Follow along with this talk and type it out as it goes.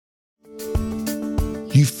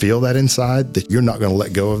you feel that inside, that you're not going to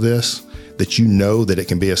let go of this, that you know that it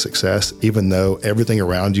can be a success, even though everything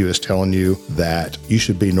around you is telling you that you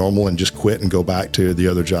should be normal and just quit and go back to the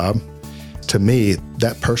other job. To me,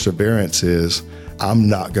 that perseverance is, I'm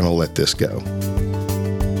not going to let this go.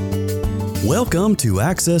 Welcome to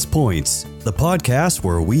Access Points, the podcast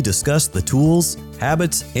where we discuss the tools,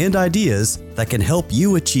 habits, and ideas that can help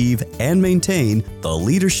you achieve and maintain the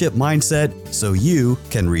leadership mindset so you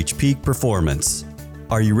can reach peak performance.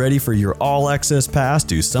 Are you ready for your all-access pass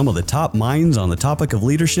to some of the top minds on the topic of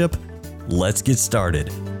leadership? Let's get started.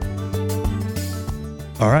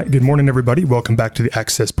 All right. Good morning, everybody. Welcome back to the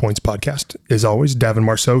Access Points podcast. As always, Davin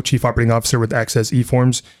Marceau, Chief Operating Officer with Access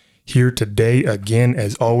eForms, here today again,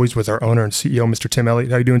 as always, with our owner and CEO, Mr. Tim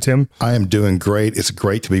Elliott. How you doing, Tim? I am doing great. It's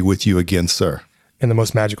great to be with you again, sir. In the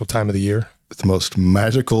most magical time of the year. It's the most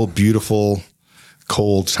magical, beautiful,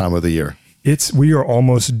 cold time of the year. We are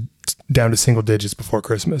almost down to single digits before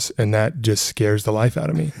Christmas, and that just scares the life out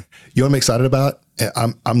of me. You know what I'm excited about?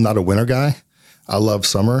 I'm not a winter guy. I love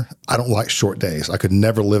summer. I don't like short days. I could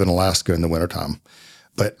never live in Alaska in the wintertime.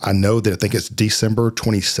 But I know that I think it's December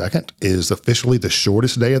 22nd is officially the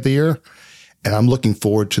shortest day of the year. And I'm looking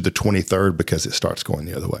forward to the 23rd because it starts going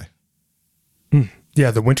the other way.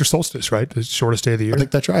 Yeah, the winter solstice, right? The shortest day of the year. I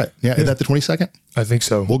think that's right. Yeah. Is that the 22nd? I think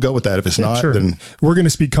so. We'll go with that. If it's not, sure. Then we're going to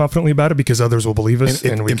speak confidently about it because others will believe us.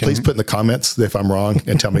 And please put in the comments if I'm wrong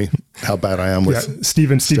and tell me how bad I am with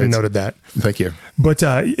Stephen noted that. Thank you. But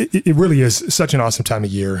it really is such an awesome time of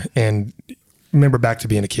year. And remember back to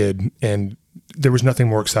being a kid, and there was nothing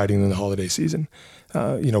more exciting than the holiday season.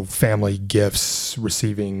 Family, gifts,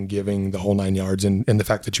 receiving, giving, the whole nine yards, and the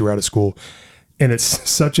fact that you were out of school. And it's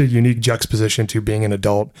such a unique juxtaposition to being an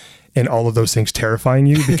adult and all of those things terrifying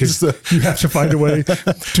you because you have to find a way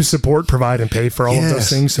to support, provide, and pay for all of those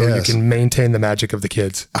things so you can maintain the magic of the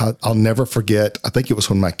kids. I'll never forget. I think it was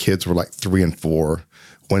when my kids were like 3 and 4,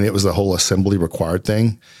 when it was the whole assembly required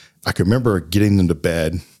thing. I can remember getting them to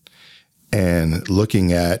bed and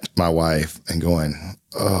looking at my wife and going,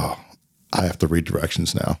 oh, I have to read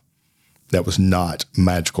directions now. That was not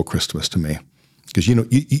magical Christmas to me. Because,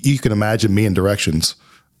 you can imagine me in directions.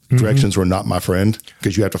 Directions were not my friend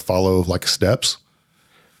because you have to follow like steps.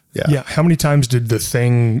 Yeah. Yeah. How many times did the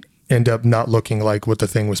thing end up not looking like what the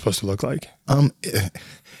thing was supposed to look like?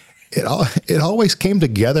 It always came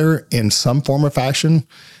together in some form or fashion,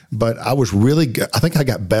 but I think I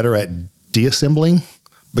got better at deassembling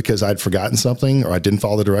because I'd forgotten something or I didn't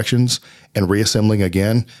follow the directions and reassembling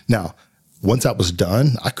again. Now, once that was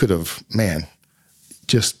done, I could have,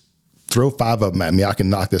 just throw 5 of them at me. I can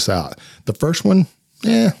knock this out. The first one,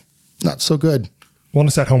 not so good. Well,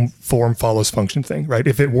 it's that home form follows function thing, right?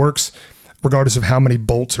 If it works, regardless of how many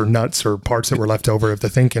bolts or nuts or parts that were left over, if the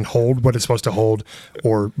thing can hold what it's supposed to hold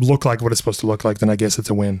or look like what it's supposed to look like, then I guess it's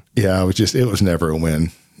a win. Yeah, it was never a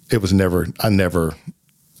win.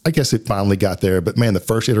 I guess it finally got there, but man, the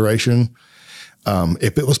first iteration,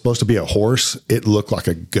 if it was supposed to be a horse, it looked like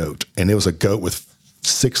a goat, and it was a goat with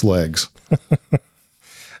 6 legs.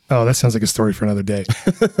 Oh, that sounds like a story for another day.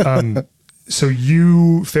 So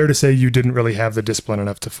fair to say you didn't really have the discipline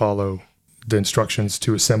enough to follow the instructions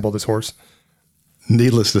to assemble this horse?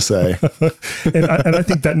 Needless to say. and I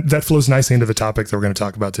think that flows nicely into the topic that we're going to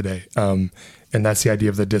talk about today. And that's the idea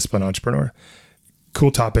of the disciplined entrepreneur.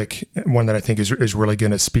 Cool topic, one that I think is really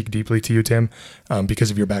going to speak deeply to you, Tim,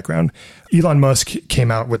 because of your background. Elon Musk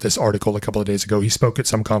came out with this article a couple of days ago. He spoke at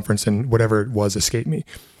some conference and whatever it was escaped me.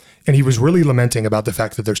 And he was really lamenting about the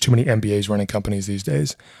fact that there's too many MBAs running companies these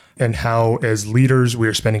days and how as leaders, we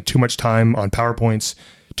are spending too much time on PowerPoints,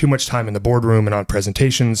 too much time in the boardroom and on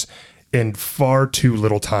presentations, and far too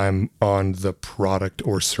little time on the product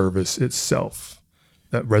or service itself.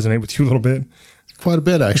 That resonate with you a little bit? Quite a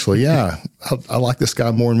bit, actually. Yeah. I like this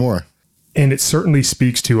guy more and more. And it certainly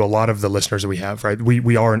speaks to a lot of the listeners that we have, right?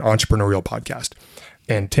 We are an entrepreneurial podcast.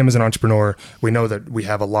 And Tim is an entrepreneur. We know that we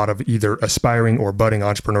have a lot of either aspiring or budding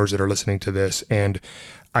entrepreneurs that are listening to this. And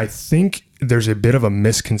I think there's a bit of a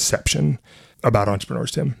misconception about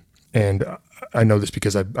entrepreneurs, Tim. And I know this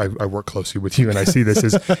because I work closely with you and I see this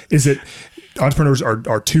is that entrepreneurs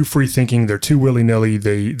are too free thinking. They're too willy-nilly.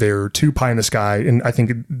 They're too pie in the sky. And I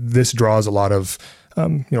think this draws a lot of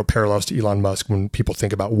parallels to Elon Musk when people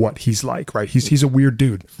think about what he's like, right? He's a weird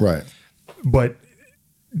dude. Right. But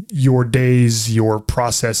your days, your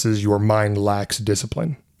processes, your mind lacks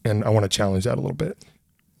discipline. And I want to challenge that a little bit.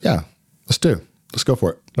 Yeah, let's go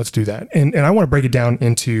for it. Let's do that. And I want to break it down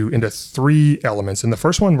into 3 elements. And the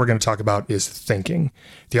first one we're going to talk about is thinking.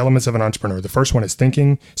 The elements of an entrepreneur. The first one is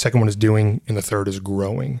thinking, second one is doing, and the third is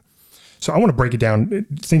growing. So I want to break it down,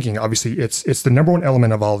 thinking obviously it's the number one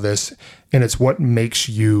element of all this, and it's what makes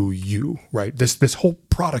you, right? This whole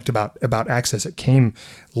product about access, it came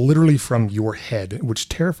literally from your head, which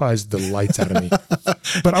terrifies the lights out of me.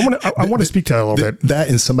 But I want to speak to that a little bit. That,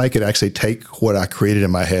 and somebody could actually take what I created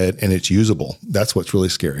in my head and it's usable. That's what's really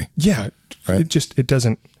scary. Yeah. Right? It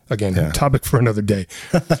doesn't, again, topic for another day.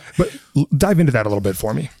 But dive into that a little bit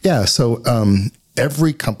for me. Yeah. So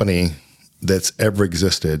every company that's ever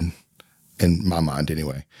existed, in my mind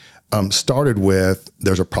anyway, started with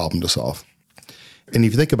there's a problem to solve. And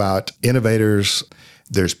if you think about innovators,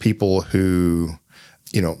 there's people who,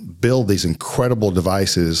 build these incredible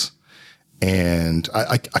devices. And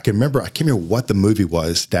I can remember, I can't remember what the movie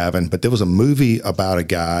was, Davin, but there was a movie about a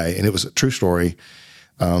guy, and it was a true story,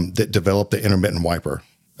 that developed the intermittent wiper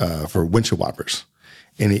for windshield wipers.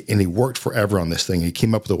 And he worked forever on this thing. He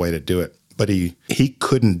came up with a way to do it. But he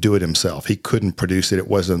couldn't do it himself. He couldn't produce it. It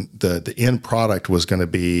wasn't the end product was going to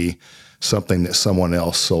be something that someone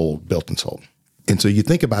else built and sold. And so you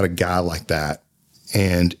think about a guy like that,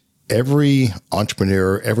 and every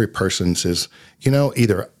entrepreneur, every person says,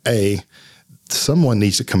 either A, someone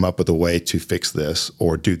needs to come up with a way to fix this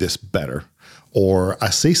or do this better, or I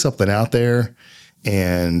see something out there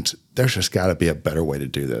and there's just got to be a better way to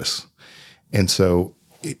do this. And so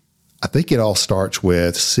I think it all starts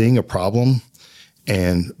with seeing a problem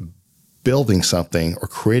and building something or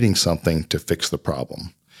creating something to fix the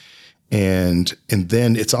problem. And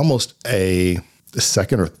then it's almost the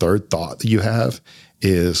second or third thought that you have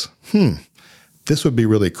is, this would be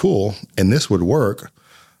really cool and this would work,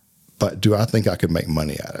 but do I think I could make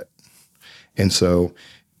money at it? And so,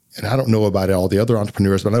 and I don't know about all the other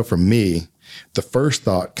entrepreneurs, but I know for me, the first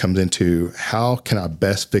thought comes into how can I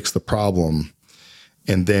best fix the problem?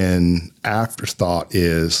 And then afterthought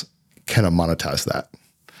is, can I monetize that,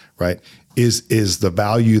 right? Is the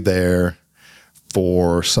value there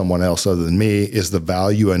for someone else other than me? Is the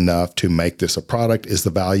value enough to make this a product? Is the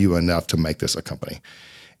value enough to make this a company?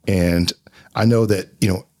 And I know that,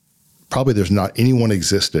 probably there's not anyone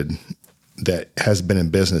existed that has been in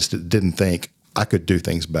business that didn't think I could do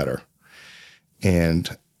things better. And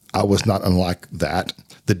I was not unlike that.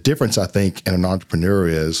 The difference, I think, in an entrepreneur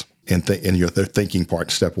is, in your thinking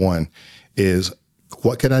part, step one, is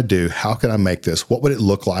what can I do? How can I make this? What would it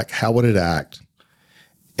look like? How would it act?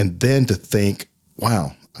 And then to think,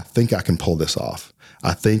 wow, I think I can pull this off.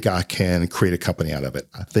 I think I can create a company out of it.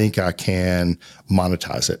 I think I can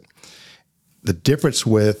monetize it. The difference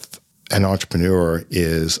with an entrepreneur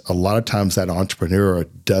is a lot of times that entrepreneur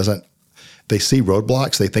they see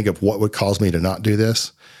roadblocks. They think of what would cause me to not do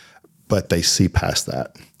this, but they see past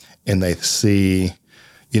that. And they see,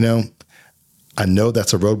 I know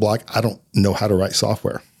that's a roadblock. I don't know how to write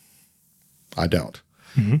software. I don't.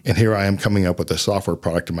 Mm-hmm. And here I am coming up with a software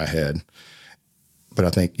product in my head. But I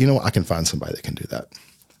think, I can find somebody that can do that.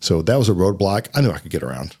 So that was a roadblock. I knew I could get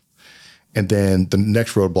around. And then the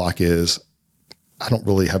next roadblock is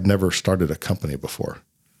have never started a company before.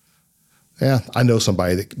 Yeah, I know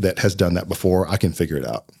somebody that has done that before. I can figure it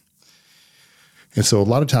out. And so a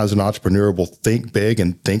lot of times an entrepreneur will think big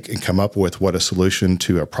and think and come up with what a solution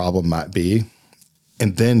to a problem might be,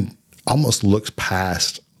 and then almost looks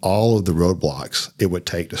past all of the roadblocks it would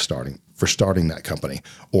take for starting that company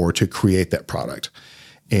or to create that product.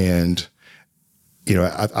 And,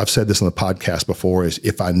 I've said this on the podcast before, is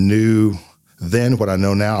if I knew then what I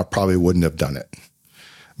know now, I probably wouldn't have done it.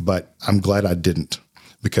 But I'm glad I didn't,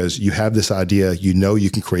 because you have this idea, you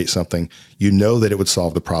can create something, that it would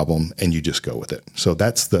solve the problem, and you just go with it. So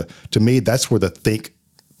to me, that's where the think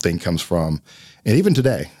thing comes from. And even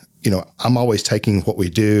today, I'm always taking what we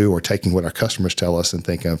do or taking what our customers tell us and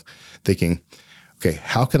thinking, okay,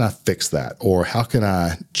 how can I fix that? Or how can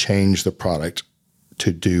I change the product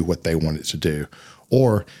to do what they want it to do?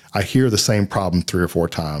 Or I hear the same problem 3 or 4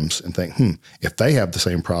 times and think, if they have the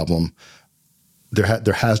same problem,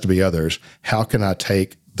 there has to be others. How can I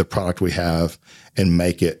take the product we have and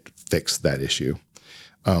make it fix that issue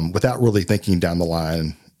without really thinking down the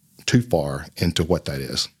line too far into what that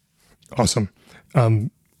is? Awesome.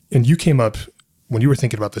 And you came up when you were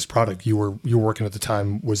thinking about this product. You were working at the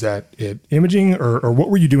time. Was that it imaging, or what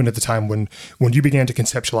were you doing at the time when you began to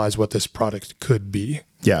conceptualize what this product could be?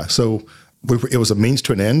 Yeah. So it was a means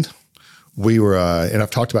to an end. We were, and I've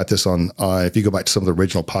talked about this on, if you go back to some of the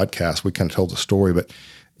original podcasts, we kind of told the story, but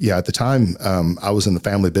yeah, at the time, I was in the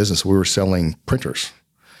family business. We were selling printers,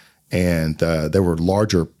 and there were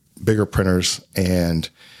larger, bigger printers. And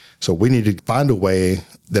so we needed to find a way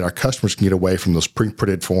that our customers can get away from those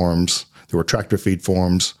pre-printed forms. There were tractor feed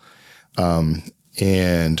forms,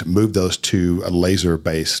 and move those to a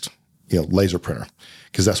laser-based, laser printer.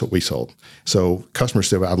 because that's what we sold. So customers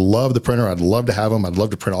said, well, I love the printer. I'd love to have them. I'd love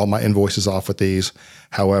to print all my invoices off with these.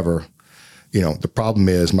 However, the problem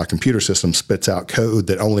is my computer system spits out code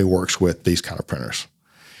that only works with these kind of printers.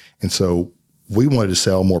 And so we wanted to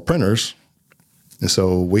sell more printers. And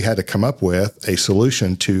so we had to come up with a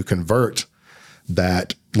solution to convert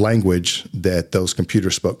that language that those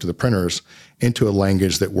computers spoke to the printers into a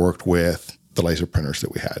language that worked with the laser printers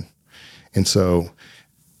that we had. And so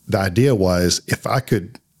the idea was, if I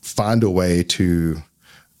could find a way to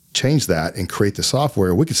change that and create the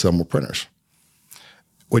software, we could sell more printers,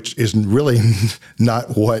 which is really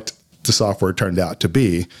not what the software turned out to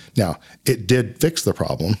be. Now, it did fix the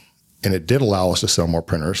problem, and it did allow us to sell more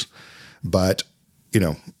printers. But,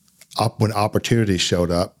 when opportunities showed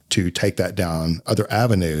up to take that down other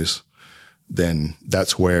avenues, then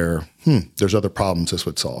that's where there's other problems this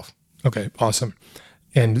would solve. Okay, awesome.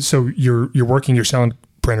 And so you're selling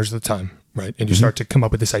printers at the time, right? And you start to come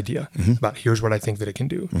up with this idea about, here's what I think that it can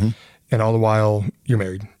do. And all the while, you're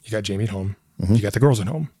married. You got Jamie at home. You got the girls at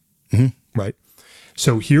home, right?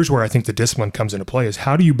 So here's where I think the discipline comes into play, is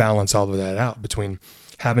how do you balance all of that out between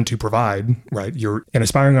having to provide, right? You're an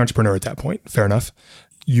aspiring entrepreneur at that point. Fair enough.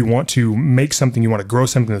 You want to make something, you want to grow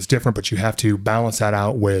something that's different, but you have to balance that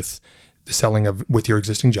out with the selling with your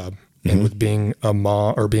existing job and with being a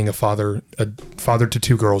mom or being a father to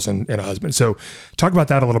two girls and a husband. So talk about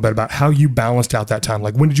that a little bit, about how you balanced out that time.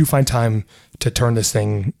 Like, when did you find time to turn this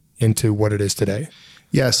thing into what it is today?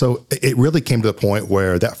 Yeah. So it really came to the point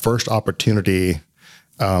where that first opportunity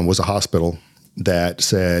was a hospital that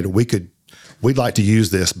said, we'd like to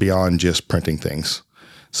use this beyond just printing things.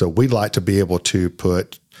 So we'd like to be able to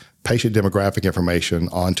put patient demographic information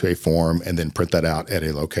onto a form and then print that out at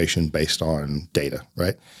a location based on data,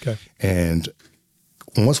 right? Okay. And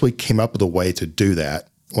once we came up with a way to do that,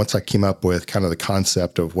 once I came up with kind of the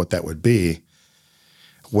concept of what that would be,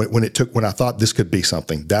 when I thought this could be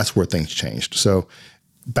something, that's where things changed. So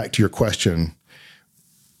back to your question,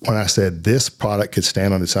 when I said this product could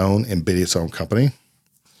stand on its own and be its own company,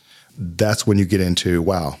 that's when you get into,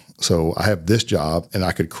 wow, so I have this job and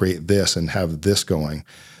I could create this and have this going.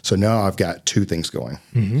 So now I've got two things going.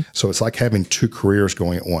 So it's like having two careers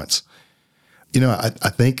going at once. I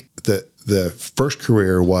think the first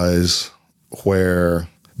career was where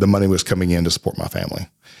the money was coming in to support my family.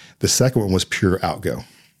 The second one was pure outgo,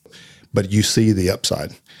 but you see the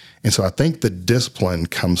upside. And so I think the discipline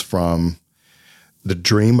comes from the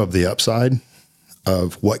dream of the upside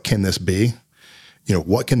of what can this be?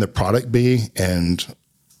 What can the product be, and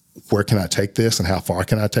where can I take this, and how far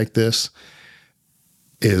can I take this,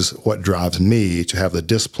 is what drives me to have the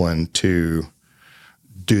discipline to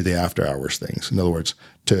do the after hours things. In other words,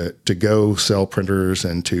 to go sell printers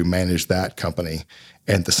and to manage that company.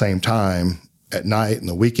 And at the same time, at night and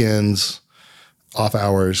the weekends, off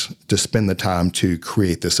hours, to spend the time to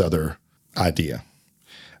create this other idea.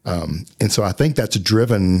 And so I think that's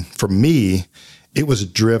driven, for me,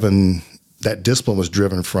 that discipline was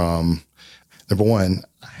driven from, number one,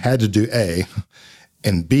 I had to do A,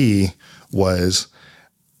 and B was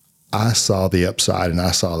I saw the upside and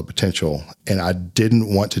I saw the potential, and I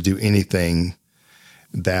didn't want to do anything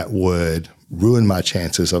that would ruin my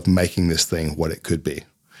chances of making this thing what it could be.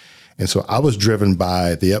 And so I was driven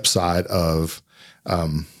by the upside of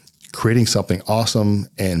creating something awesome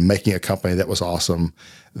and making a company that was awesome,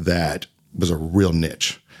 that was a real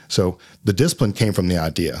niche. So the discipline came from the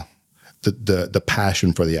idea. The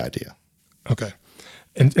passion for the idea. Okay.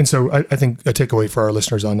 And so I think a takeaway for our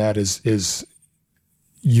listeners on that is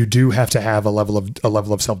you do have to have a level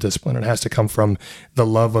of self-discipline. It has to come from the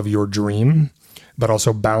love of your dream, but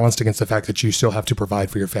also balanced against the fact that you still have to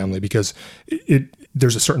provide for your family, because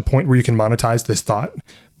there's a certain point where you can monetize this thought,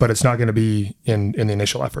 but it's not going to be in the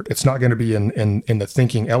initial effort. It's not going to be in the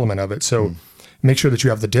thinking element of it. So make sure that you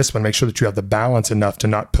have the discipline, make sure that you have the balance enough to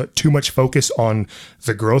not put too much focus on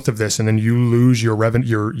the growth of this, and then you lose your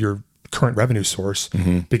revenue, your current revenue source,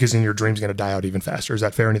 because then your dream's going to die out even faster. Is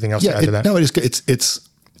that fair? Anything else to add to that? No,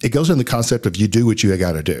 it goes in the concept of you do what you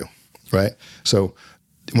got to do, right? So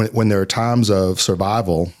when there are times of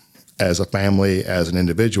survival as a family, as an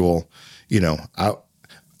individual,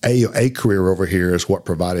 a career over here is what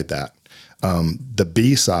provided that. The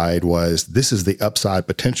B side was, this is the upside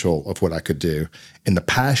potential of what I could do. And the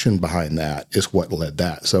passion behind that is what led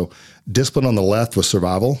that. So discipline on the left was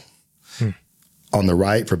survival. On the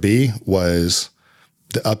right for B was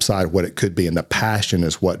the upside, what it could be. And the passion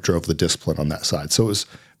is what drove the discipline on that side. So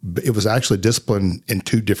it was actually discipline in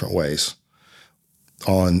two different ways.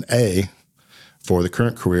 On A, for the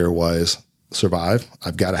current career, was survive.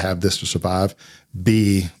 I've got to have this to survive.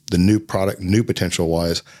 B, the new product, new potential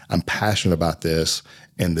was, I'm passionate about this,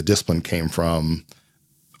 And the discipline came from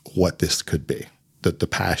what this could be, the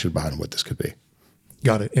passion behind what this could be.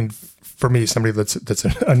 Got it. And for me, somebody that's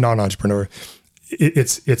a non-entrepreneur,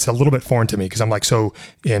 it's a little bit foreign to me because I'm like, so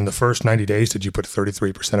in the first 90 days, did you put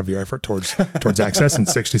 33% of your effort towards access and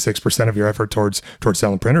 66% of your effort towards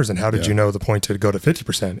selling printers? And how did you know the point to go to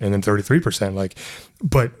 50% and then 33%? Like,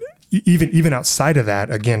 but even outside of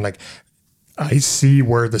that, again, like I see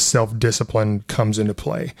where the self-discipline comes into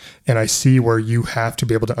play, and I see where you have to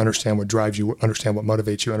be able to understand what drives you, understand what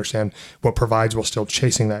motivates you, understand what provides while still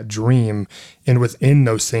chasing that dream. And within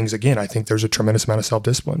those things, again, I think there's a tremendous amount of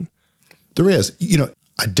self-discipline. There is.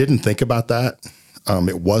 I didn't think about that.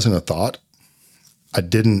 It wasn't a thought. I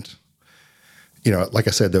didn't, like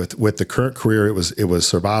I said, with the current career, it was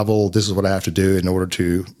survival. This is what I have to do in order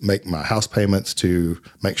to make my house payments, to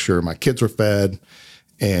make sure my kids are fed.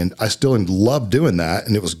 And I still love doing that,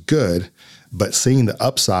 and it was good. But seeing the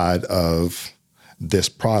upside of this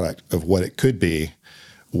product, of what it could be,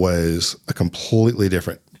 was a completely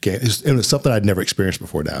different game. It was something I'd never experienced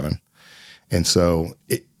before, Davin. And so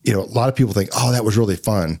a lot of people think, oh, that was really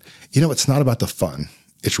fun. It's not about the fun.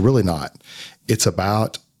 It's really not. It's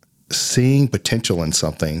about seeing potential in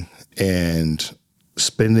something and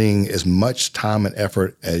spending as much time and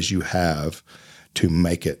effort as you have to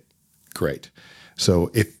make it great.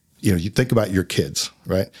 So if, you think about your kids,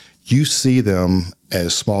 right? You see them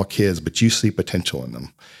as small kids, but you see potential in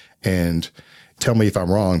them. And tell me if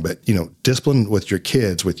I'm wrong, but, discipline with your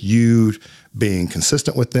kids, with you being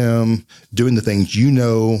consistent with them, doing the things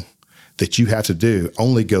that you have to do,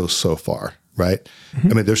 only goes so far, right?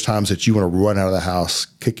 Mm-hmm. I mean, there's times that you want to run out of the house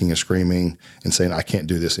kicking and screaming and saying, I can't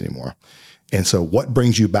do this anymore. And so what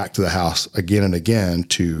brings you back to the house again and again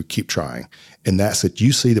to keep trying? And that's that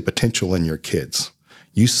you see the potential in your kids.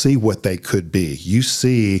 You see what they could be. You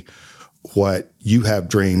see what you have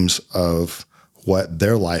dreams of what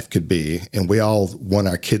their life could be. And we all want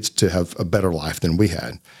our kids to have a better life than we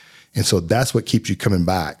had. And so that's what keeps you coming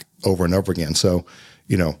back over and over again. So,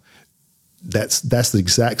 that's the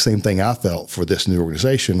exact same thing I felt for this new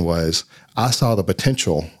organization. Was I saw the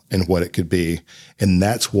potential in what it could be. And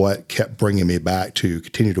that's what kept bringing me back to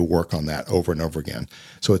continue to work on that over and over again.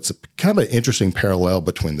 So it's kind of an interesting parallel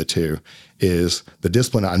between the two. Is the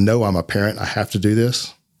discipline, I know I'm a parent, I have to do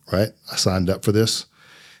this, right? I signed up for this,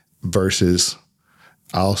 versus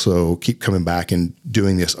I also keep coming back and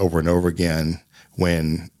doing this over and over again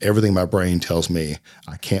when everything in my brain tells me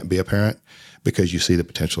I can't be a parent, because you see the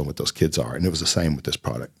potential in what those kids are. And it was the same with this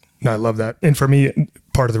product. No, I love that. And for me,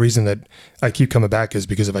 part of the reason that I keep coming back is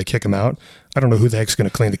because if I kick them out, I don't know who the heck's going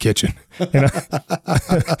to clean the kitchen. And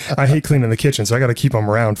I hate cleaning the kitchen, so I got to keep them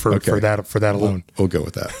around for that alone. We'll go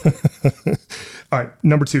with that. All right.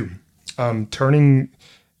 Number 2, turning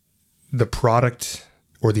the product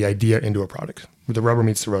or the idea into a product. The rubber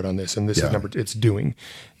meets the road on this, and this is it's doing.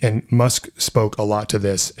 And Musk spoke a lot to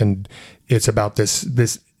this, and it's about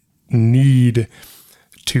this need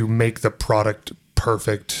to make the product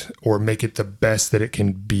perfect or make it the best that it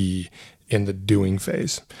can be in the doing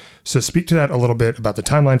phase. So speak to that a little bit about the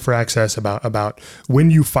timeline for Access, about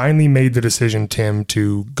when you finally made the decision, Tim,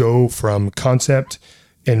 to go from concept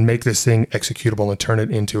and make this thing executable and turn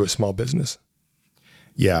it into a small business.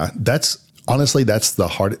 Yeah, that's the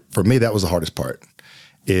hard, for me, that was the hardest part,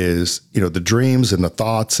 is, the dreams and the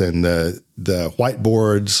thoughts and the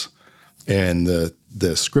whiteboards and the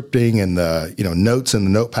scripting and the, notes in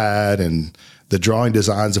the notepad and the drawing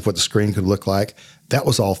designs of what the screen could look like. That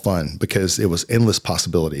was all fun because it was endless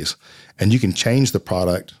possibilities, and you can change the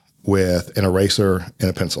product with an eraser and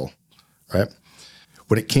a pencil, right?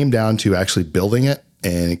 When it came down to actually building it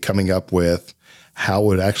and coming up with how it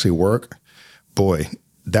would actually work, boy,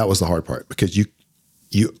 that was the hard part, because you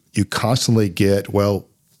constantly get, well,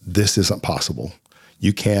 this isn't possible.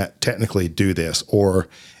 You can't technically do this, or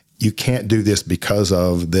you can't do this because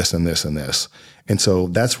of this and this and this. And so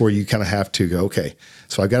that's where you kind of have to go, okay,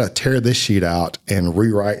 so I've got to tear this sheet out and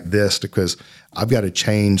rewrite this, because I've got to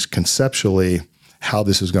change conceptually how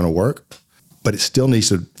this is going to work, but it still needs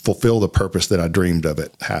to fulfill the purpose that I dreamed of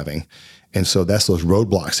it having. And so that's those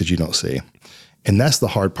roadblocks that you don't see. And that's the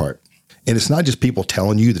hard part. And it's not just people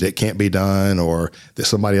telling you that it can't be done or that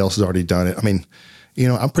somebody else has already done it. I mean,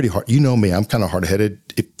 I'm pretty hard. You know me, I'm kind of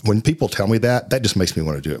hard-headed. When people tell me that just makes me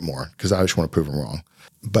want to do it more, because I just want to prove them wrong.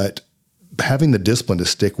 But having the discipline to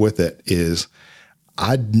stick with it is,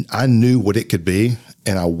 I knew what it could be,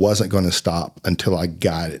 and I wasn't going to stop until I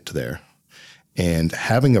got it there. And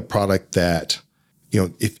having a product that,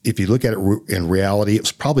 if you look at it in reality, it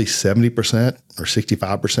was probably 70% or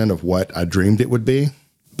 65% of what I dreamed it would be.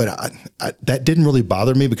 But that didn't really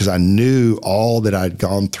bother me because I knew all that I'd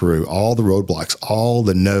gone through, all the roadblocks, all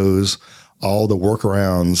the no's, all the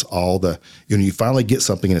workarounds, all the, you finally get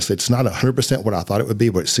something and it's not 100% what I thought it would be,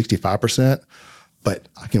 but it's 65%, but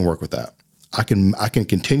I can work with that. I can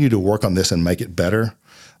continue to work on this and make it better.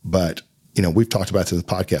 But, we've talked about this in the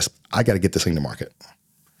podcast. I got to get this thing to market.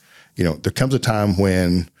 There comes a time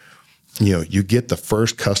when, you get the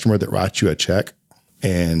first customer that writes you a check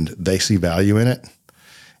and they see value in it.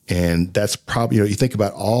 And that's probably, you think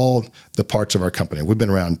about all the parts of our company. We've been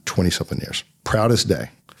around 20 something years. Proudest day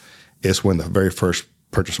is when the very first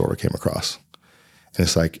purchase order came across. And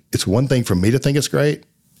it's like, it's one thing for me to think it's great.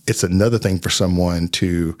 It's another thing for someone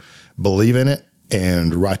to believe in it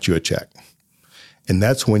and write you a check. And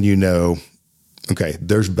that's when okay,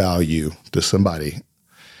 there's value to somebody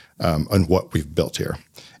on what we've built here.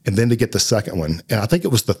 And then to get the second one, and I think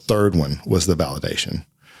it was the third one was the validation,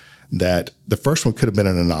 that the first one could have been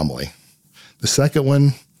an anomaly. The second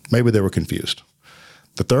one, maybe they were confused.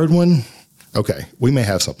 The third one, okay, we may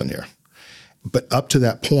have something here. But up to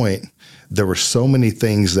that point, there were so many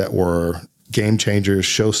things that were game changers,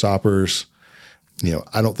 showstoppers.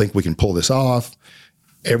 I don't think we can pull this off.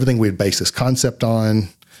 Everything we had based this concept on,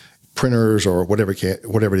 printers or whatever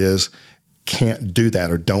it is, can't do that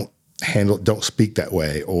or don't speak that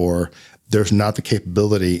way, or there's not the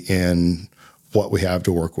capability in what we have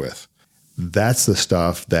to work with. That's the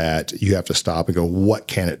stuff that you have to stop and go, what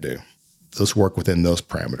can it do? Let's work within those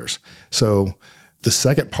parameters. So the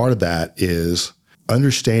second part of that is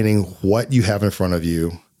understanding what you have in front of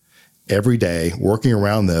you every day, working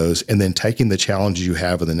around those, and then taking the challenges you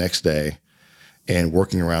have in the next day and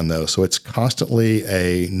working around those. So it's constantly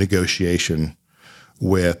a negotiation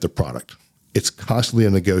with the product. It's constantly a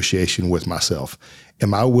negotiation with myself.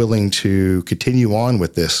 Am I willing to continue on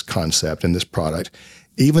with this concept and this product,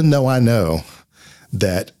 even though I know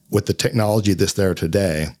that with the technology that's there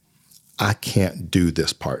today, I can't do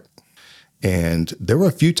this part? And there were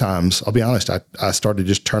a few times, I'll be honest, I started to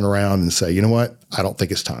just turn around and say, you know what? I don't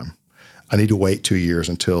think it's time. I need to wait 2 years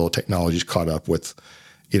until technology's caught up with,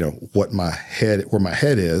 where my head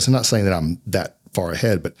is. I'm not saying that I'm that far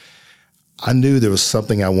ahead, but I knew there was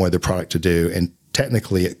something I wanted the product to do, and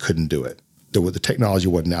technically it couldn't do it. The technology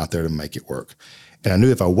wasn't out there to make it work. And I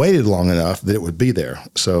knew if I waited long enough that it would be there.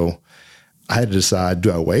 So I had to decide,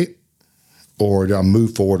 do I wait or do I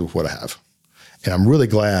move forward with what I have? And I'm really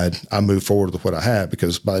glad I moved forward with what I had,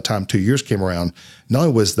 because by the time 2 years came around, not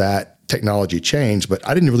only was that technology changed, but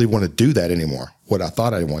I didn't really want to do that anymore, what I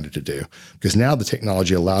thought I wanted to do, because now the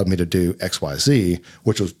technology allowed me to do X, Y, Z,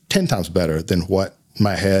 which was 10 times better than what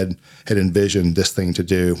my head had envisioned this thing to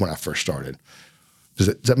do when I first started. Does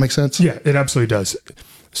that make sense? Yeah, it absolutely does.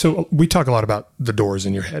 So we talk a lot about the doors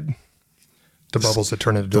in your head, the bubbles that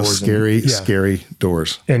turn into doors. Scary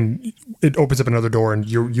doors. And it opens up another door, and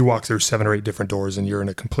you walk through 7 or 8 different doors, and you're in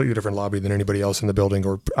a completely different lobby than anybody else in the building,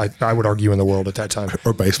 or I would argue in the world at that time.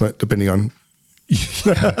 Or basement, depending on.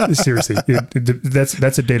 Seriously,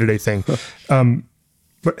 that's a day-to-day thing.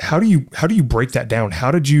 But how do you break that down? How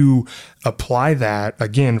did you apply that,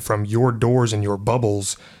 again, from your doors and your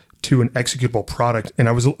bubbles to an executable product? And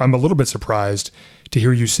I'm a little bit surprised to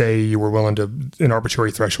hear you say you were willing to an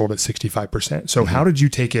arbitrary threshold at 65%. So how did you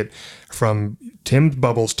take it from Tim's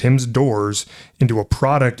bubbles, Tim's doors, into a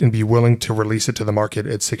product and be willing to release it to the market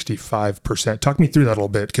at 65%? Talk me through that a little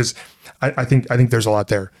bit, because I think there's a lot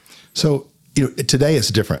there. So today it's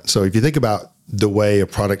different. So if you think about the way a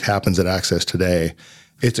product happens at Access today,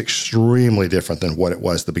 it's extremely different than what it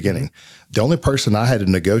was at the beginning. The only person I had to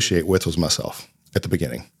negotiate with was myself at the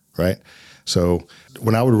beginning, right? So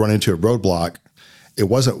when I would run into a roadblock, it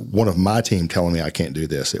wasn't one of my team telling me I can't do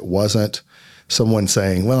this. It wasn't someone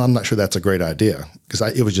saying, well, I'm not sure that's a great idea, because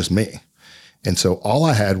it was just me. And so all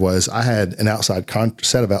I had was an outside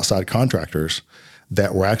set of outside contractors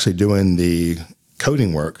that were actually doing the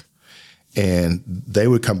coding work. And they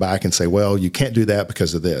would come back and say, well, you can't do that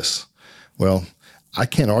because of this. Well, I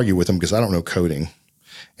can't argue with them because I don't know coding.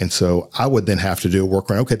 And so I would then have to do a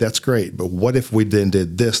workaround. Okay, that's great. But what if we then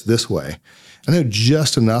did this way? I knew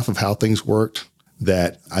just enough of how things worked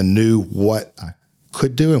that I knew what I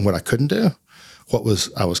could do and what I couldn't do, what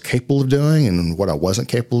I was capable of doing and what I wasn't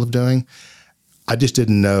capable of doing. I just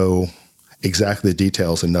didn't know exactly the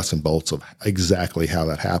details and nuts and bolts of exactly how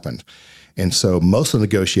that happened. And so most of the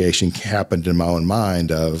negotiation happened in my own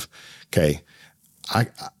mind of, okay,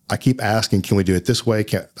 I keep asking, can we do it this way?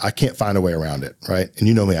 I can't find a way around it, right? And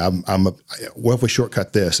you know me, what if we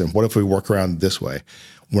shortcut this? And what if we work around it this way?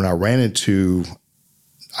 When I ran into,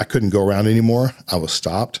 I couldn't go around anymore, I was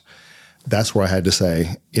stopped. That's where I had to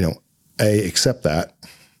say, accept that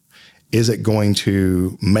Is it going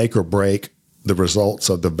to make or break the results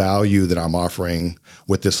of the value that I'm offering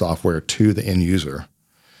with this software to the end user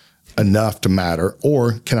enough to matter?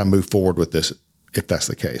 Or can I move forward with this if that's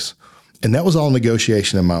the case? And that was all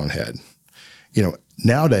negotiation in my own head.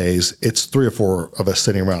 Nowadays it's 3 or 4 of us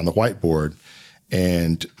sitting around the whiteboard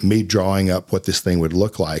and me drawing up what this thing would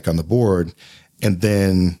look like on the board. And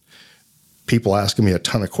then people asking me a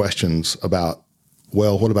ton of questions about,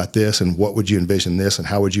 well, what about this? And what would you envision this? And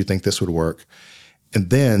how would you think this would work? And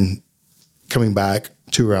then coming back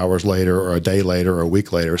 2 hours later or a day later or a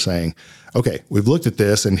week later saying, okay, we've looked at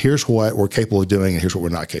this and here's what we're capable of doing and here's what we're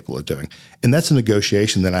not capable of doing. And that's a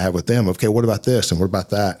negotiation that I have with them. Okay, what about this? And what about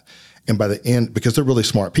that? And by the end, because they're really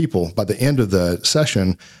smart people, by the end of the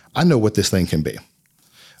session, I know what this thing can be.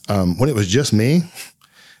 When it was just me,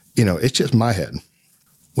 it's just my head,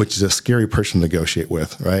 which is a scary person to negotiate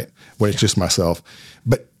with, right? When it's just myself.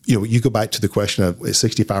 But, you go back to the question of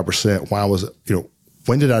 65%, why was it,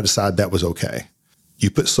 when did I decide that was okay? You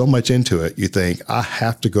put so much into it, you think, I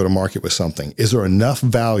have to go to market with something. Is there enough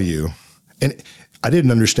value? And I didn't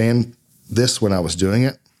understand this when I was doing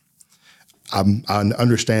it. I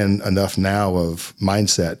understand enough now of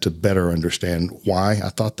mindset to better understand why I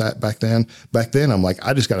thought that back then. Back then, I'm like,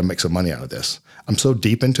 I just got to make some money out of this. I'm so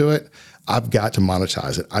deep into it. I've got to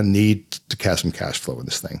monetize it. I need to cast some cash flow in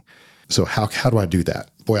this thing. So how do I do that?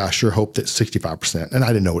 Boy, I sure hope that 65%, and I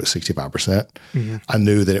didn't know what 65%. Mm-hmm. I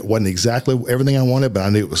knew that it wasn't exactly everything I wanted, but I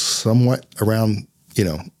knew it was somewhat around,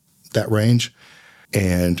 that range.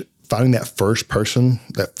 And finding that first person,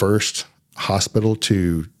 that first hospital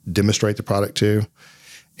to demonstrate the product to,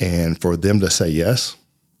 and for them to say yes,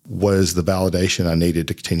 was the validation I needed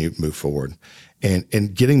to continue to move forward.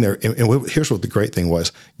 And getting their, and here's what the great thing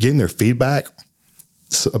was, getting their feedback.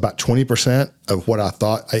 So about 20% of what I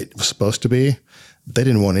thought it was supposed to be, they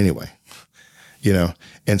didn't want anyway,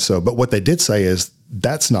 And so, but what they did say is,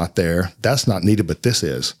 that's not there, that's not needed, but this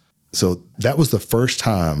is. So that was the first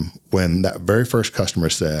time when that very first customer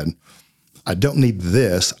said, I don't need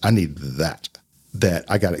this, I need that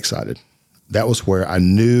I got excited. That was where I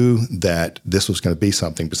knew that this was going to be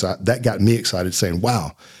something. Besides, that got me excited, saying,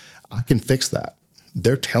 wow, I can fix that.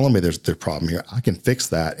 They're telling me there's a problem here. I can fix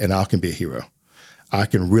that and I can be a hero. I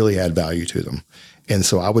can really add value to them. And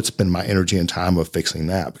so I would spend my energy and time of fixing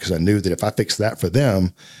that, because I knew that if I fixed that for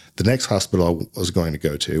them, the next hospital I was going to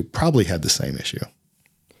go to probably had the same issue.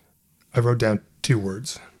 I wrote down 2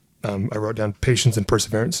 words. I wrote down patience and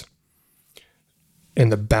perseverance. And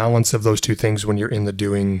the balance of those 2 things when you're in the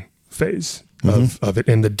doing phase of it,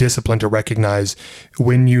 and the discipline to recognize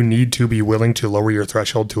when you need to be willing to lower your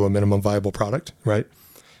threshold to a minimum viable product, right?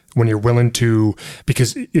 When you're willing to,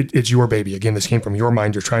 because it's your baby. Again, this came from your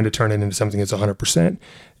mind. You're trying to turn it into something that's 100%.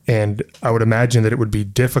 And I would imagine that it would be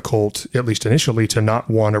difficult, at least initially, to not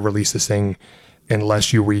want to release this thing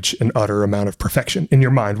unless you reach an utter amount of perfection in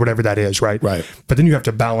your mind, whatever that is, right? Right. But then you have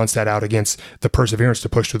to balance that out against the perseverance to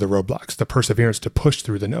push through the roadblocks, the perseverance to push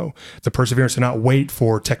through the no, the perseverance to not wait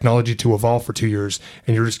for technology to evolve for 2 years,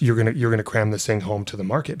 and you're gonna cram this thing home to the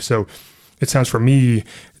market. So it sounds for me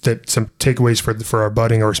that some takeaways for our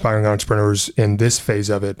budding or aspiring entrepreneurs in this phase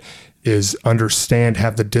of it is have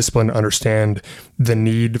the discipline to understand the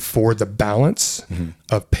need for the balance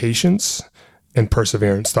of patience and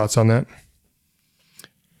perseverance. Thoughts on that?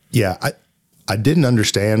 Yeah, I didn't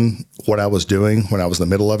understand what I was doing when I was in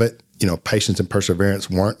the middle of it. Patience and perseverance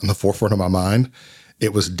weren't in the forefront of my mind.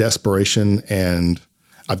 It was desperation and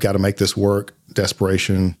I've got to make this work,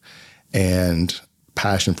 desperation and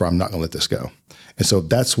passion for I'm not going to let this go. And so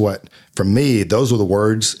that's what, for me, those were the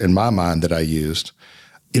words in my mind that I used.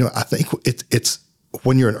 I think it's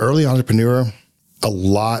when you're an early entrepreneur, a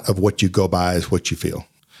lot of what you go by is what you feel.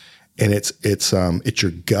 And it's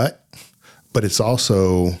your gut. But it's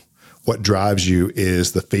also what drives you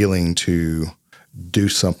is the feeling to do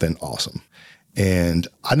something awesome. And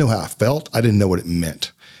I know how I felt. I didn't know what it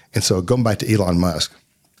meant. And so going back to Elon Musk,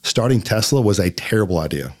 starting Tesla was a terrible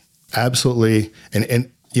idea. Absolutely.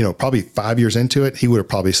 And probably 5 years into it, he would have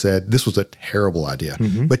probably said, this was a terrible idea.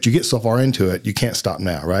 Mm-hmm. But you get so far into it, you can't stop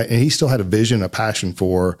now, right? And he still had a vision, a passion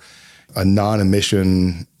for a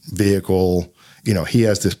non-emission vehicle. He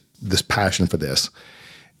has this passion for this.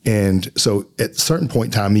 And so at a certain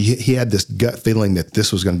point in time, he had this gut feeling that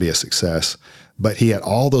this was going to be a success, but he had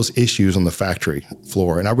all those issues on the factory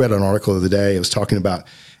floor. And I read an article the other day. It was talking about,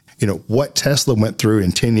 what Tesla went through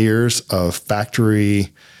in 10 years of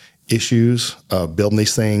factory issues of building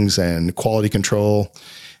these things and quality control.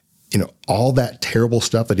 All that terrible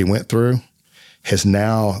stuff that he went through has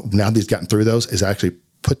now that he's gotten through those, has actually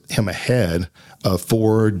put him ahead of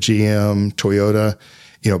Ford, GM, Toyota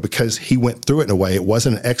because he went through it in a way, it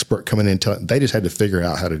wasn't an expert coming in, they just had to figure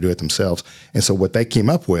out how to do it themselves. And so what they came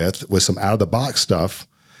up with was some out of the box stuff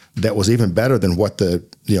that was even better than what the,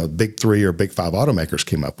 big 3 or big 5 automakers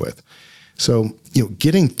came up with. So,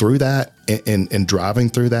 getting through that and driving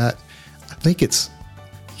through that, I think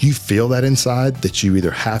you feel that inside that you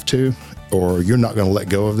either have to, or you're not going to let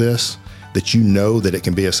go of this, that that it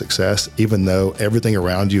can be a success, even though everything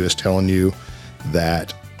around you is telling you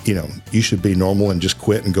that, you should be normal and just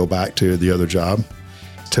quit and go back to the other job.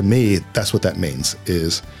 To me, that's what that means,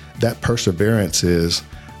 is that perseverance is,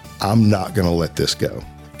 I'm not going to let this go.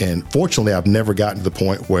 And fortunately, I've never gotten to the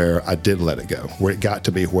point where I did let it go, where it got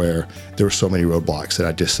to be where there were so many roadblocks that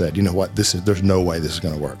I just said, you know what, there's no way this is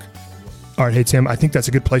going to work. All right, hey, Tim, I think that's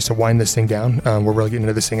a good place to wind this thing down. We're really getting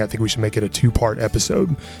into this thing. I think we should make it a 2-part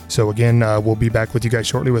episode. So again, we'll be back with you guys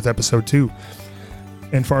shortly with episode 2.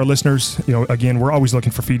 And for our listeners, again, we're always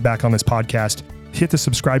looking for feedback on this podcast. Hit the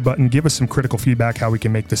subscribe button. Give us some critical feedback, how we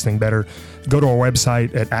can make this thing better. Go to our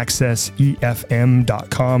website at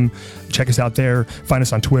accessefm.com. Check us out there. Find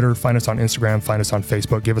us on Twitter. Find us on Instagram. Find us on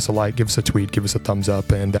Facebook. Give us a like. Give us a tweet. Give us a thumbs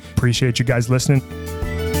up. And appreciate you guys listening.